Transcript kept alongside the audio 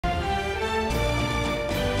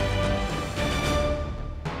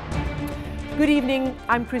Good evening,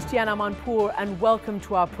 I'm Christiane Amanpour and welcome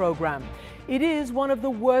to our program. It is one of the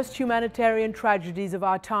worst humanitarian tragedies of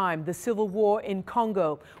our time, the civil war in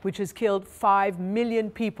Congo, which has killed 5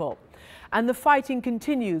 million people. And the fighting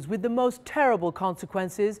continues with the most terrible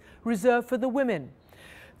consequences reserved for the women.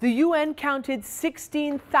 The UN counted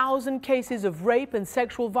 16,000 cases of rape and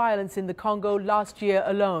sexual violence in the Congo last year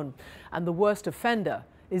alone, and the worst offender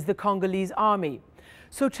is the Congolese army.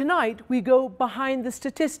 So tonight we go behind the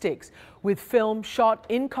statistics with film shot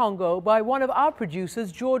in Congo by one of our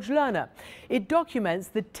producers, George Lerner. It documents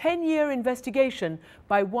the 10-year investigation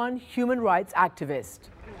by one human rights activist.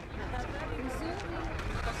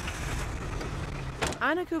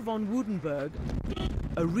 Anneke van Woudenberg,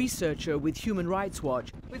 a researcher with Human Rights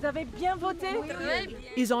Watch,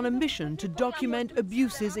 is on a mission to document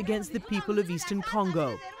abuses against the people of Eastern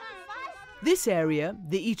Congo. This area,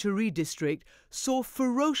 the Ituri district, saw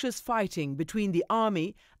ferocious fighting between the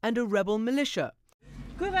army and a rebel militia.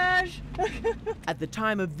 Courage! At the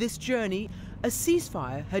time of this journey, a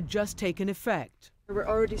ceasefire had just taken effect. We're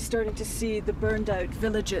already starting to see the burned out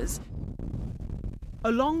villages.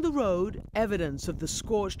 Along the road, evidence of the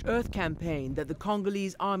scorched earth campaign that the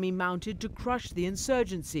Congolese army mounted to crush the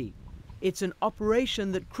insurgency. It's an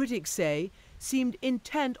operation that critics say seemed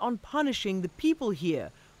intent on punishing the people here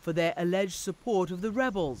for their alleged support of the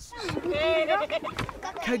rebels.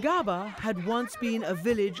 Kagaba had once been a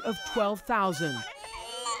village of 12,000.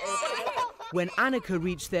 When Anneke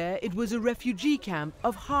reached there, it was a refugee camp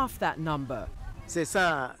of half that number. C'est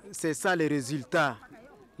ça les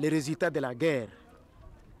résultats de la guerre.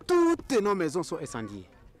 Toutes nos maisons sont incendiées.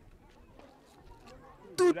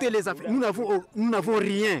 Toutes les affaires, nous n'avons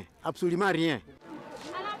rien, absolument rien.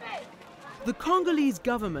 The Congolese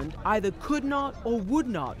government either could not or would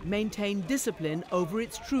not maintain discipline over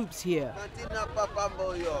its troops here.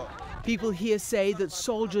 People here say that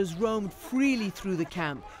soldiers roamed freely through the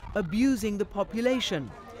camp, abusing the population.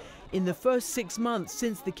 In the first 6 months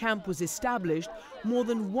since the camp was established, more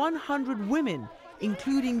than 100 women,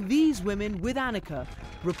 including these women with Anneke,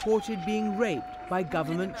 reported being raped by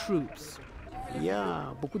government troops. Il y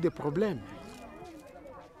a beaucoup de problèmes.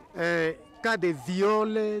 Cas de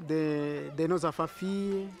viol de nos enfants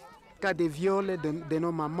filles, cas de viol de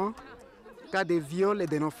nos mamans, cas de viol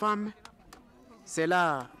de nos femmes.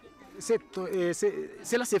 Cela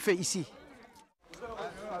s'est fait ici.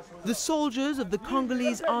 The soldiers of the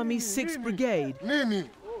Congolese Army's 6th Brigade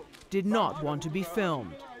did not want to be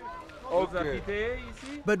filmed.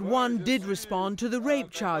 But one did respond to the rape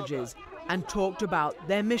charges and talked about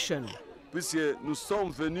their mission. Puisque nous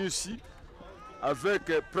sommes venus ici avec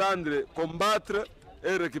prendre, combattre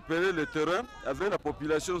et récupérer le terrain, avec la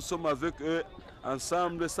population, nous sommes avec eux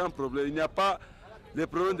ensemble sans problème. Il n'y a pas de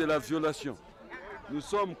problème de la violation. Nous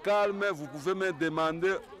sommes calmes, vous pouvez me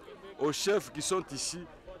demander aux chefs qui sont ici.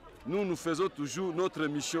 Nous faisons toujours notre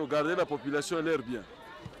mission, garder la population et leur bien.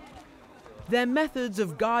 Their methods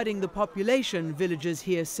of guarding the population, villagers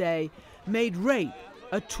here say, made rape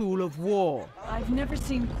a tool of war. I've never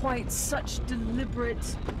seen quite such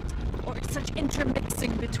deliberate or such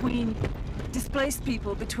intermixing between displaced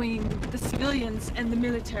people, between the civilians and the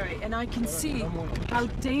military, and I can see how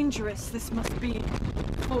dangerous this must be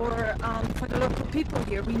for the local people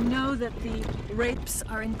here. We know that the rapes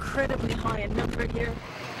are incredibly high in number here.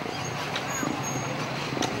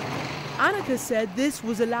 Anneke said this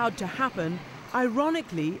was allowed to happen,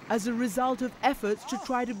 ironically, as a result of efforts to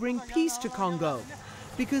try to bring peace to Congo,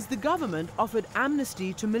 because the government offered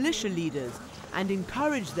amnesty to militia leaders and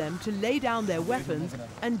encouraged them to lay down their weapons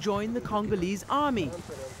and join the Congolese army.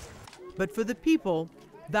 But for the people,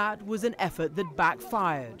 that was an effort that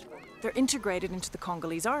backfired. They're integrated into the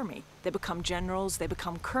Congolese army. They become generals, they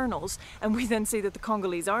become colonels, and we then see that the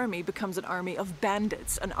Congolese army becomes an army of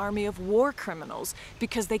bandits, an army of war criminals,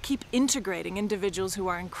 because they keep integrating individuals who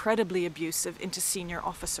are incredibly abusive into senior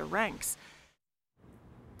officer ranks.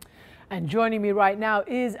 And joining me right now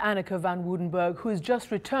is Anneke van Woudenberg, who has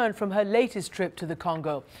just returned from her latest trip to the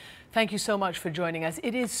Congo. Thank you so much for joining us.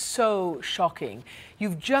 It is so shocking.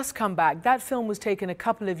 You've just come back. That film was taken a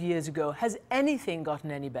couple of years ago. Has anything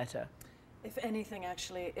gotten any better? If anything,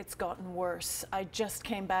 actually, it's gotten worse. I just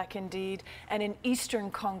came back indeed, and in eastern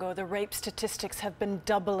Congo, the rape statistics have been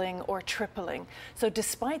doubling or tripling. So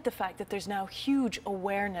despite the fact that there's now huge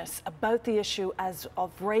awareness about the issue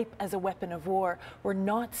of rape as a weapon of war, we're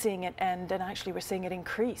not seeing it end, and actually we're seeing it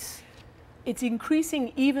increase. It's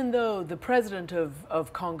increasing even though the president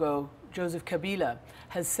of Congo, Joseph Kabila,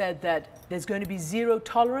 has said that there's going to be zero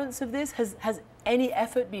tolerance of this. Has any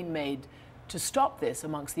effort been made to stop this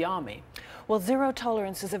amongst the army? Well, zero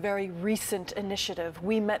tolerance is a very recent initiative.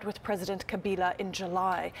 We met with President Kabila in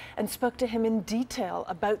July and spoke to him in detail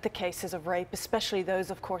about the cases of rape, especially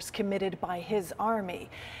those, of course, committed by his army.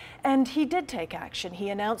 And he did take action. He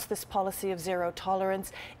announced this policy of zero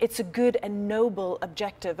tolerance. It's a good and noble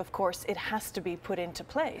objective. Of course, it has to be put into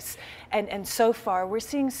place. And so far, we're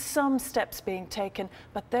seeing some steps being taken,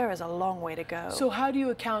 but there is a long way to go. So how do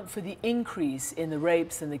you account for the increase in the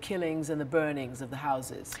rapes and the killings and the burnings of the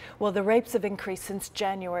houses? Well, the rapes have increased since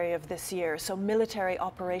January of this year. So military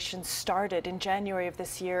operations started in January of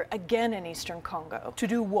this year, again in Eastern Congo. To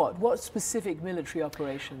do what? What specific military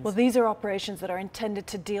operations? Well, these are operations that are intended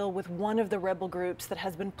to deal with one of the rebel groups that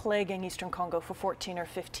has been plaguing Eastern Congo for 14 or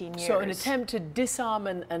 15 years. So an attempt to disarm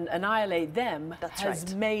and annihilate them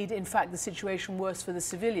has made, in fact, the situation worse for the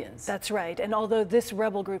civilians. That's right. And although this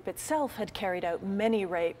rebel group itself had carried out many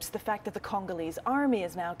rapes, the fact that the Congolese army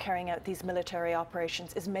is now carrying out these military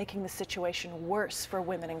operations is making the situation worse for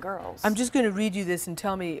women and girls. I'm just going to read you this and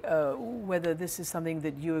tell me whether this is something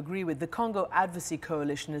that you agree with. The Congo Advocacy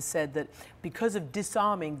Coalition has said that because of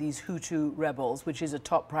disarming these Hutu rebels, which is a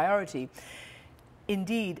top priority,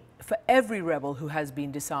 indeed, for every rebel who has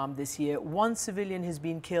been disarmed this year, 1 civilian has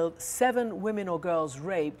been killed, 7 women or girls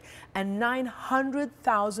raped, and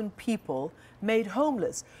 900,000 people made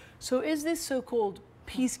homeless. So is this so-called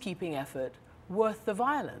peacekeeping effort worth the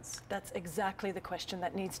violence? That's exactly the question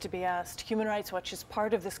that needs to be asked. Human Rights Watch is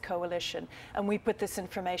part of this coalition, and we put this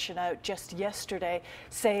information out just yesterday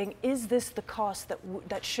saying, is this the cost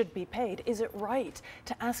that should be paid? Is it right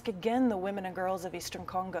to ask again the women and girls of Eastern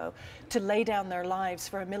Congo to lay down their lives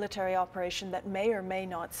for a military operation that may or may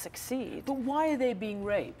not succeed? But why are they being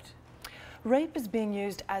raped? Rape is being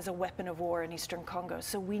used as a weapon of war in Eastern Congo.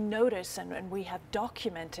 So we notice and we have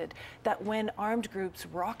documented that when armed groups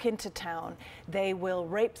rock into town, they will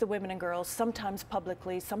rape the women and girls, sometimes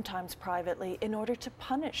publicly, sometimes privately, in order to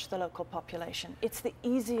punish the local population. It's the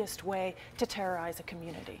easiest way to terrorize a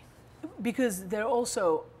community. Because they're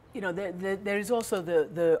also, you know, there is also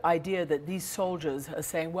the idea that these soldiers are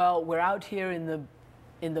saying, well, we're out here in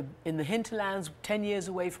the hinterlands, 10 years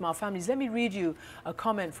away from our families. Let me read you a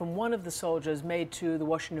comment from one of the soldiers made to the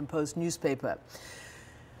Washington Post newspaper.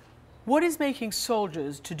 What is making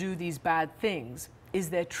soldiers to do these bad things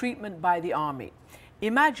is their treatment by the army.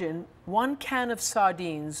 Imagine 1 can of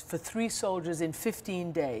sardines for 3 soldiers in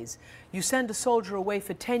 15 days. You send a soldier away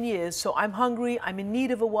for 10 years, so I'm hungry, I'm in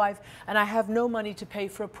need of a wife, and I have no money to pay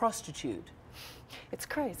for a prostitute. It's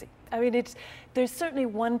crazy. I mean, there's certainly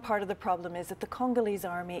one part of the problem is that the Congolese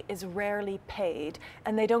army is rarely paid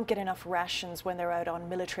and they don't get enough rations when they're out on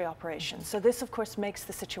military operations. So this, of course, makes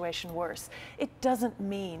the situation worse. It doesn't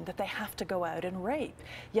mean that they have to go out and rape,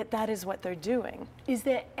 yet that is what they're doing. Is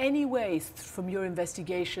there any way from your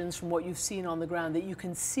investigations, from what you've seen on the ground, that you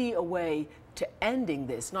can see a way to ending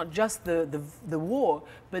this, not just the war,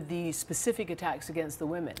 but the specific attacks against the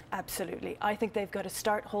women? Absolutely. I think they've got to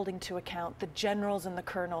start holding to account the generals and the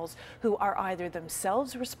colonels who are either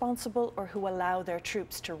themselves responsible or who allow their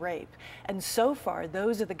troops to rape. And so far,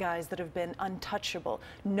 those are the guys that have been untouchable.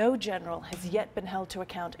 No general has yet been held to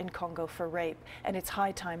account in Congo for rape, and it's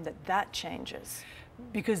high time that that changes.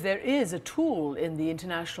 Because there is a tool in the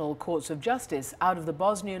international courts of justice. Out of the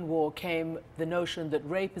Bosnian War came the notion that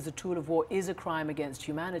rape as a tool of war is a crime against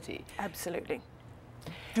humanity. Absolutely.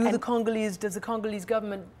 Does the Congolese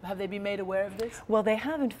government, have they been made aware of this? Well, they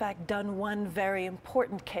have in fact done one very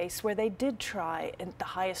important case where they did try the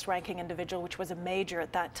highest ranking individual, which was a major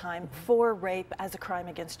at that time, for rape as a crime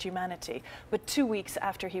against humanity. But 2 weeks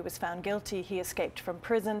after he was found guilty, he escaped from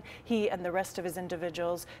prison, he and the rest of his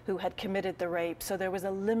individuals who had committed the rape. So there was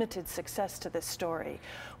a limited success to this story.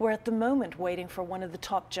 We're at the moment waiting for one of the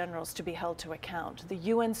top generals to be held to account. The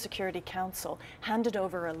UN Security Council handed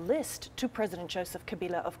over a list to President Joseph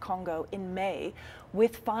Kabila of Congo in May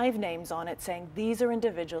with 5 names on it saying these are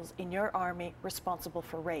individuals in your army responsible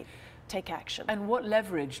for rape. Take action. And what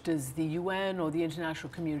leverage does the UN or the international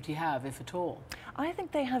community have, if at all? I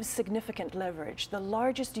think they have significant leverage. The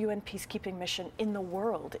largest UN peacekeeping mission in the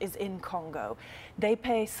world is in Congo. They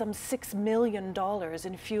pay some $6 million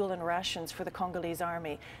in fuel and rations for the Congolese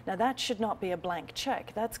army. Now that should not be a blank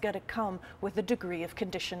check. That's got to come with a degree of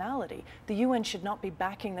conditionality. The UN should not be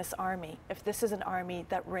backing this army if this is an army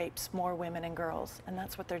that rapes more women and girls, and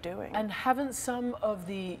that's what they're doing. And haven't some of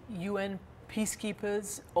the UN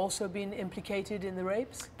peacekeepers also been implicated in the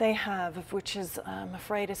rapes? They have, which is, I'm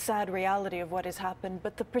afraid, a sad reality of what has happened.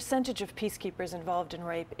 But the percentage of peacekeepers involved in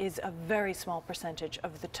rape is a very small percentage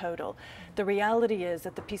of the total. The reality is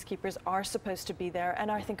that the peacekeepers are supposed to be there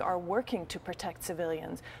and I think are working to protect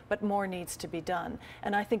civilians, but more needs to be done.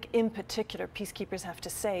 And I think in particular, peacekeepers have to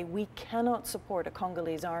say, we cannot support a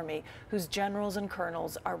Congolese army whose generals and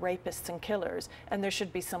colonels are rapists and killers, and there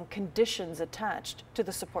should be some conditions attached to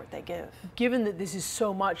the support they give. Given that this is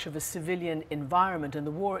so much of a civilian environment and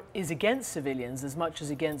the war is against civilians as much as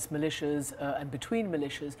against militias and between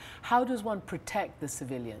militias, how does one protect the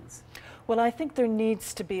civilians? Well, I think there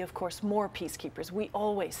needs to be, of course, more peacekeepers. We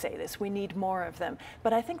always say this, we need more of them.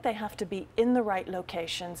 But I think they have to be in the right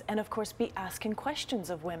locations and, of course, be asking questions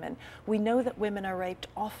of women. We know that women are raped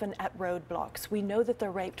often at roadblocks. We know that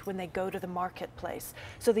they're raped when they go to the marketplace.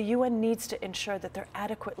 So the UN needs to ensure that they're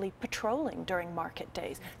adequately patrolling during market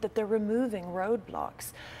days, that they're removing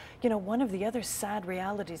roadblocks. You know, one of the other sad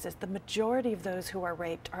realities is the majority of those who are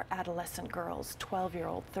raped are adolescent girls,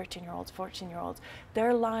 12-year-olds, 13-year-olds, 14-year-olds.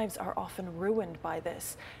 Their lives are often ruined by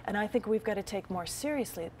this. And I think we've got to take more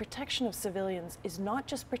seriously. The protection of civilians is not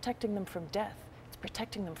just protecting them from death, it's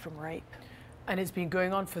protecting them from rape. And it's been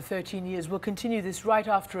going on for 13 years. We'll continue this right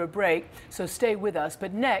after a break, so stay with us.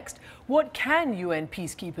 But next, what can UN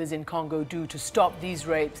peacekeepers in Congo do to stop these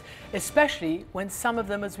rapes, especially when some of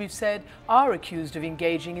them, as we've said, are accused of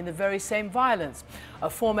engaging in the very same violence?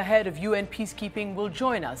 A former head of UN peacekeeping will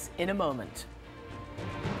join us in a moment.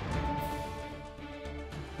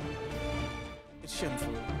 It's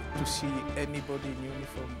shameful to see anybody in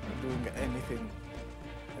uniform doing anything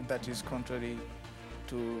that is contrary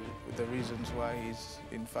to the reasons why he's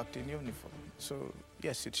in fact in uniform. So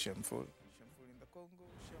yes, it's shameful. Shameful in the Congo.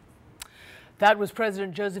 That was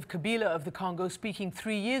President Joseph Kabila of the Congo speaking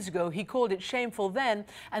 3 years ago. He called it shameful then,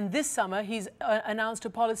 and this summer he's announced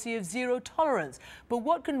a policy of zero tolerance. But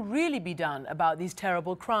what can really be done about these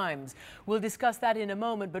terrible crimes? We'll discuss that in a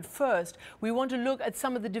moment, but first we want to look at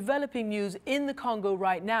some of the developing news in the Congo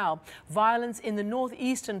right now. Violence in the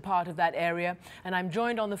northeastern part of that area, and I'm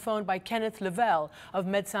joined on the phone by Kenneth Lavelle of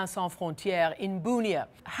Médecins Sans Frontières in Bunia.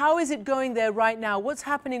 How is it going there right now? What's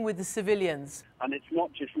happening with the civilians? And it's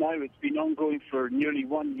not just now, it's been ongoing for nearly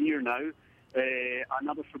 1 year now.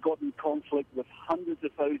 Another forgotten conflict with hundreds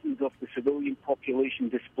of thousands of the civilian population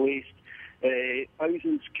displaced,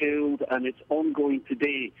 thousands killed, and it's ongoing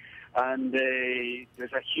today. And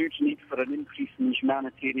there's a huge need for an increase in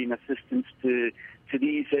humanitarian assistance to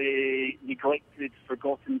these neglected,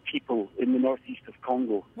 forgotten people in the northeast of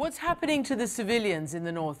Congo. What's happening to the civilians in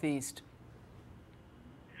the northeast?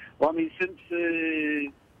 Well, I mean, since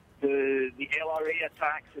the LRA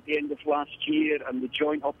attacks at the end of last year and the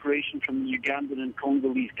joint operation from the Ugandan and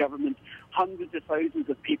Congolese government, hundreds of thousands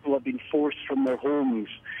of people have been forced from their homes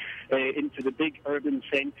into the big urban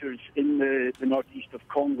centres in the northeast of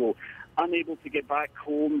Congo, unable to get back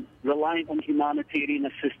home, reliant on humanitarian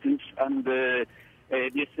assistance and the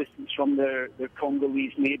assistance from their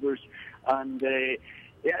Congolese neighbours. And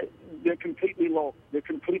yeah, they're completely locked, they're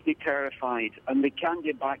completely terrified, and they can't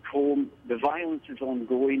get back home. The violence is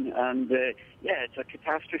ongoing, and yeah, it's a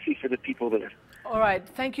catastrophe for the people there. All right,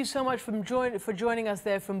 thank you so much for joining us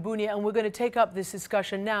there from Bunia, and we're going to take up this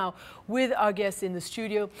discussion now with our guests in the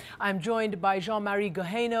studio. I'm joined by Jean-Marie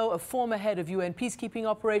Goheno, a former head of UN peacekeeping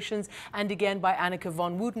operations, and again by Anneke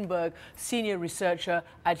van Woudenberg, senior researcher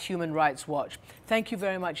at Human Rights Watch. Thank you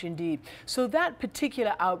very much indeed. So that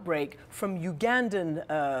particular outbreak from Ugandan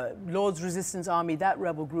Lord's Resistance Army, that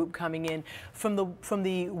rebel group coming in, from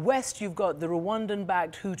the west you've got the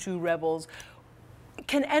Rwandan-backed Hutu rebels.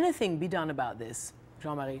 Can anything be done about this,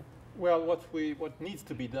 Jean-Marie? Well, what needs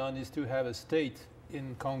to be done is to have a state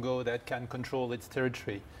in Congo that can control its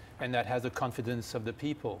territory and that has the confidence of the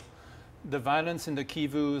people. The violence in the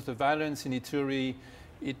Kivus, the violence in Ituri,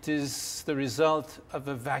 it is the result of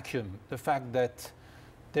a vacuum. The fact that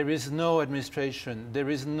there is no administration, there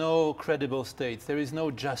is no credible state, there is no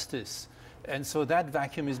justice. And so that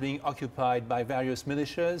vacuum is being occupied by various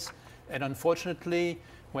militias. And unfortunately,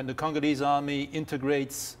 when the Congolese army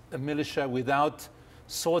integrates a militia without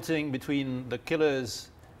sorting between the killers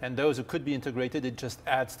and those who could be integrated, it just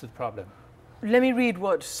adds to the problem. Let me read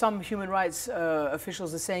what some human rights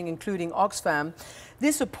officials are saying, including Oxfam.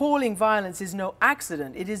 This appalling violence is no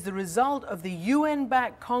accident. It is the result of the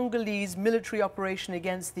UN-backed Congolese military operation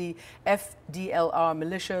against the FDLR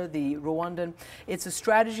militia, the Rwandan. It's a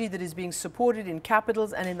strategy that is being supported in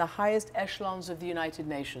capitals and in the highest echelons of the United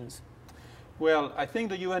Nations. Well, I think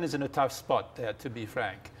the UN is in a tough spot there, to be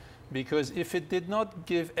frank, because if it did not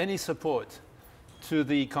give any support to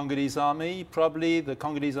the Congolese army, probably the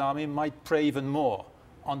Congolese army might prey even more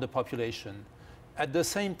on the population. At the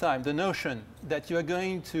same time, the notion that you are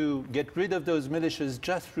going to get rid of those militias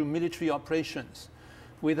just through military operations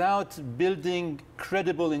without building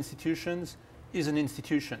credible institutions is an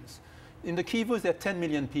institutions. In the Kivus, there are 10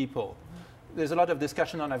 million people. There's a lot of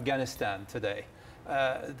discussion on Afghanistan today.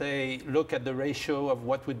 They look at the ratio of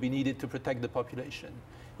what would be needed to protect the population.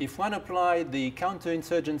 If one applied the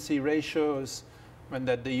counterinsurgency ratios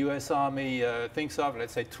that the US Army thinks of,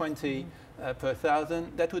 let's say 20 per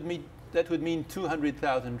thousand, that would mean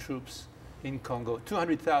 200,000 troops in Congo,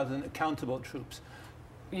 200,000 accountable troops.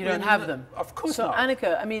 You don't have them? Of course not. So,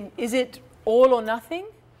 Annika, I mean, is it all or nothing?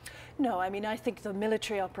 No, I mean, I think the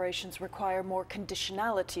military operations require more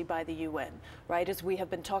conditionality by the UN, right? As we have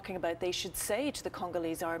been talking about, they should say to the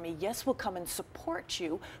Congolese army, yes, we'll come and support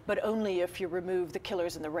you, but only if you remove the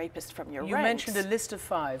killers and the rapists from your ranks. You mentioned a list of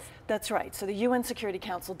 5. That's right. So the UN Security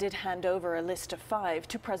Council did hand over a list of 5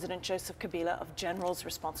 to President Joseph Kabila of generals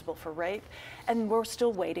responsible for rape, and we're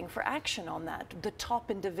still waiting for action on that. The top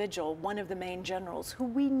individual, one of the main generals, who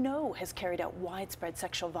we know has carried out widespread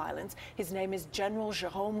sexual violence, his name is General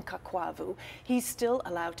Jerome Kakwavu. He's still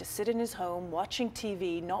allowed to sit in his home watching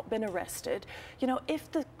TV, not been arrested. You know, if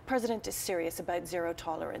the president is serious about zero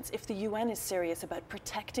tolerance, if the UN is serious about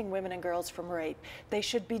protecting women and girls from rape, they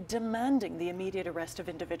should be demanding the immediate arrest of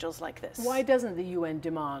individuals like this. Why doesn't the UN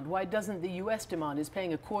demand? Why doesn't the US demand? Is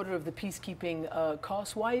paying a quarter of the peacekeeping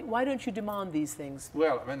costs. Why don't you demand these things?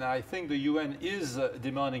 Well, I mean, I think the UN is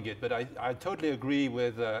demanding it, but I totally agree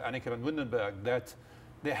with Annika van Woudenberg that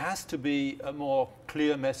there has to be a more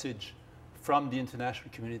clear message from the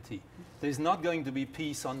international community. There's not going to be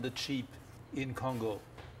peace on the cheap in Congo.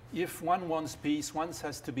 If one wants peace, one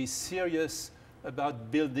has to be serious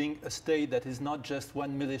about building a state that is not just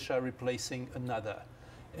one militia replacing another.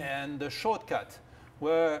 And the shortcut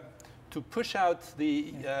were to push out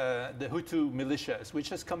the Hutu militias, which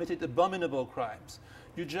has committed abominable crimes.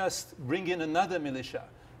 You just bring in another militia.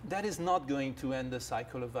 That is not going to end the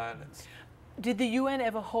cycle of violence. Did the UN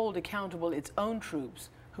ever hold accountable its own troops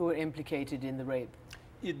who were implicated in the rape?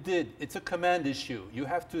 It did. It's a command issue. You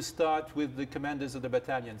have to start with the commanders of the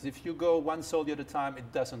battalions. If you go one soldier at a time,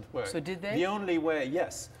 it doesn't work. So did they? The only way,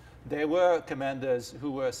 yes. There were commanders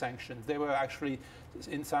who were sanctioned. There were actually,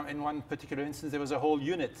 in one particular instance, there was a whole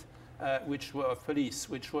unit which were of police,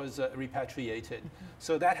 which was repatriated.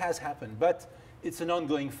 So that has happened. But it's an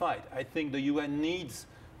ongoing fight. I think the UN needs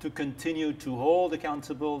to continue to hold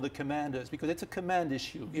accountable the commanders, because it's a command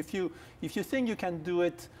issue. If you think you can do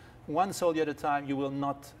it one soldier at a time, you will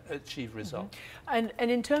not achieve results. And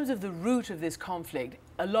in terms of the root of this conflict,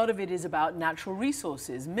 a lot of it is about natural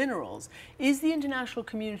resources, minerals. Is the international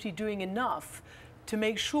community doing enough to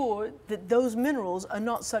make sure that those minerals are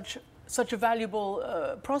not such a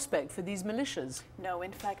valuable prospect for these militias? No,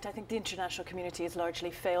 in fact, I think the international community has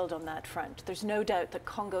largely failed on that front. There's no doubt that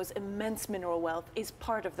Congo's immense mineral wealth is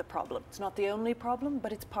part of the problem. It's not the only problem,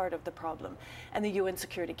 but it's part of the problem. And the UN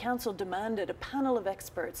Security Council demanded a panel of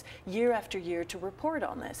experts year after year to report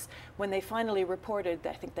on this. When they finally reported,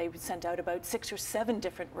 I think they sent out about 6 or 7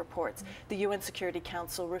 different reports. The UN Security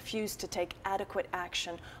Council refused to take adequate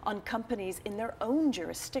action on companies in their own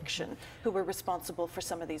jurisdiction who were responsible for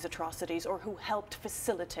some of these atrocities, or who helped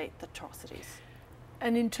facilitate the atrocities.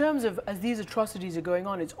 And in terms of, as these atrocities are going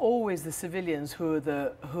on, it's always the civilians who are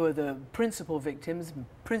the principal victims,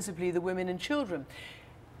 principally the women and children.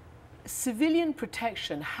 Civilian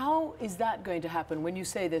protection, how is that going to happen when you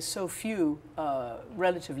say there's so few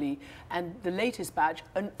relatively, and the latest batch,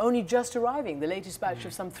 and only just arriving, the latest batch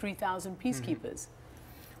of some 3,000 peacekeepers?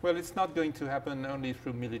 Well, it's not going to happen only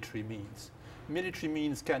through military means. Military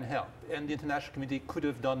means can help, and the international community could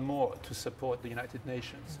have done more to support the United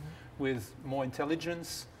Nations with more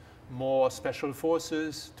intelligence, more special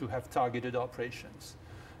forces to have targeted operations.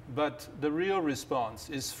 But the real response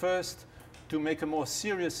is first to make a more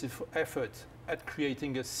serious effort at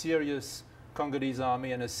creating a serious Congolese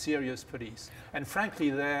army and a serious police. And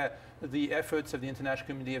frankly, the efforts of the international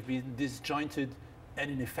community have been disjointed and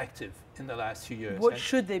ineffective in the last few years. What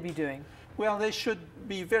should they be doing? Well, they should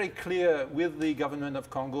be very clear with the government of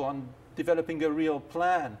Congo on developing a real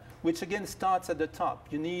plan, which again starts at the top.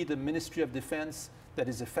 You need a Ministry of Defense that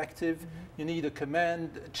is effective. You need a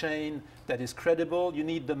command chain that is credible. You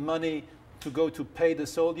need the money to go to pay the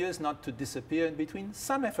soldiers, not to disappear in between.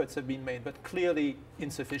 Some efforts have been made, but clearly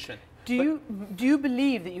insufficient. Do you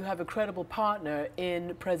believe that you have a credible partner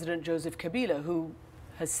in President Joseph Kabila, who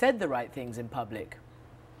has said the right things in public?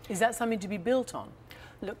 Is that something to be built on?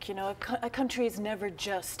 Look, you know, a country is never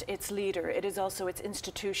just its leader. It is also its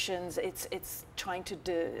institutions, it's trying to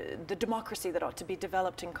the democracy that ought to be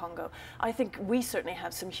developed in Congo. I think we certainly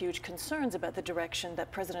have some huge concerns about the direction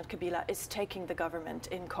that President Kabila is taking the government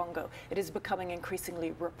in Congo. It is becoming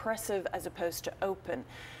increasingly repressive as opposed to open.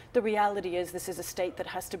 The reality is this is a state that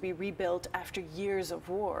has to be rebuilt after years of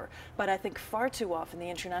war. But I think far too often the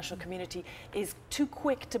international community is too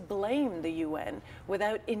quick to blame the UN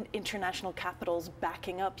without international capitals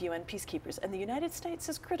backing up UN peacekeepers. And the United States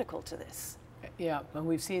is critical to this. Yeah, and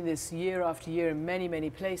we've seen this year after year in many, many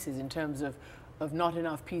places in terms of not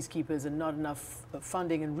enough peacekeepers and not enough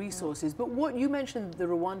funding and resources. But what you mentioned, the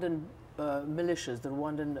Rwandan militias, the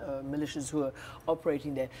Rwandan militias who are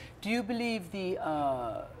operating there. Do you believe the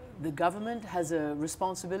government has a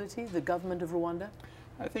responsibility, the government of Rwanda?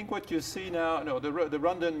 I think what you see now, no, the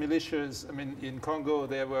Rwandan militias, I mean, in Congo,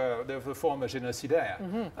 they were the former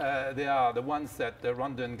génocidaires. They are the ones that the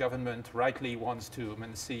Rwandan government rightly wants to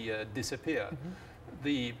see disappear.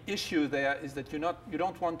 The issue there is that you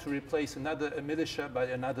don't want to replace another militia by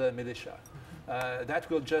another militia. That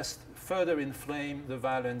will just further inflame the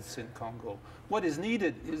violence in Congo. What is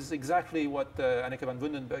needed is exactly what Anneke van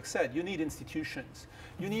Woudenberg said. You need institutions.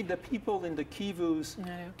 You need the people in the Kivus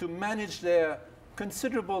to manage their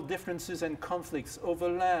considerable differences and conflicts over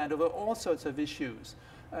land, over all sorts of issues,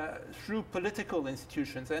 through political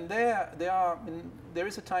institutions. And there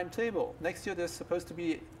is a timetable. Next year there's supposed to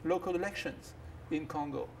be local elections in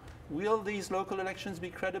Congo. Will these local elections be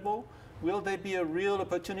credible? Will they be a real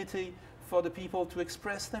opportunity for the people to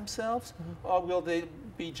express themselves, or will they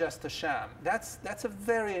be just a sham? That's a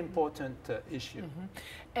very important issue.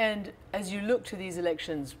 And as you look to these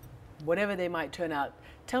elections, whatever they might turn out,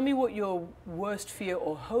 tell me what your worst fear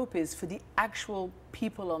or hope is for the actual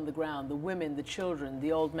people on the ground, the women, the children,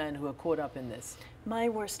 the old men who are caught up in this. My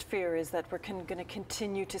worst fear is that we're going to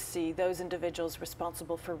continue to see those individuals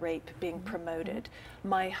responsible for rape being promoted.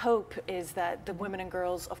 My hope is that the women and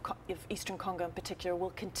girls of Eastern Congo in particular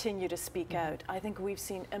will continue to speak out. I think we've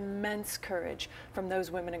seen immense courage from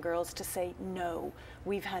those women and girls to say, no,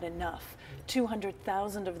 we've had enough.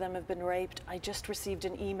 200,000 of them have been raped. I just received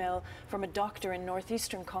an email from a doctor in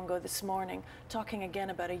northeastern Congo this morning talking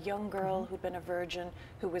again about a young girl who'd been a virgin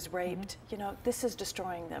who was raped. You know, this is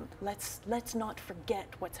destroying them. Let's not forget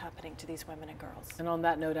what's happening to these women and girls. And on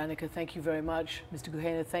that note, Anneke, thank you very much. Mr.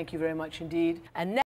 Guhena, thank you very much indeed. And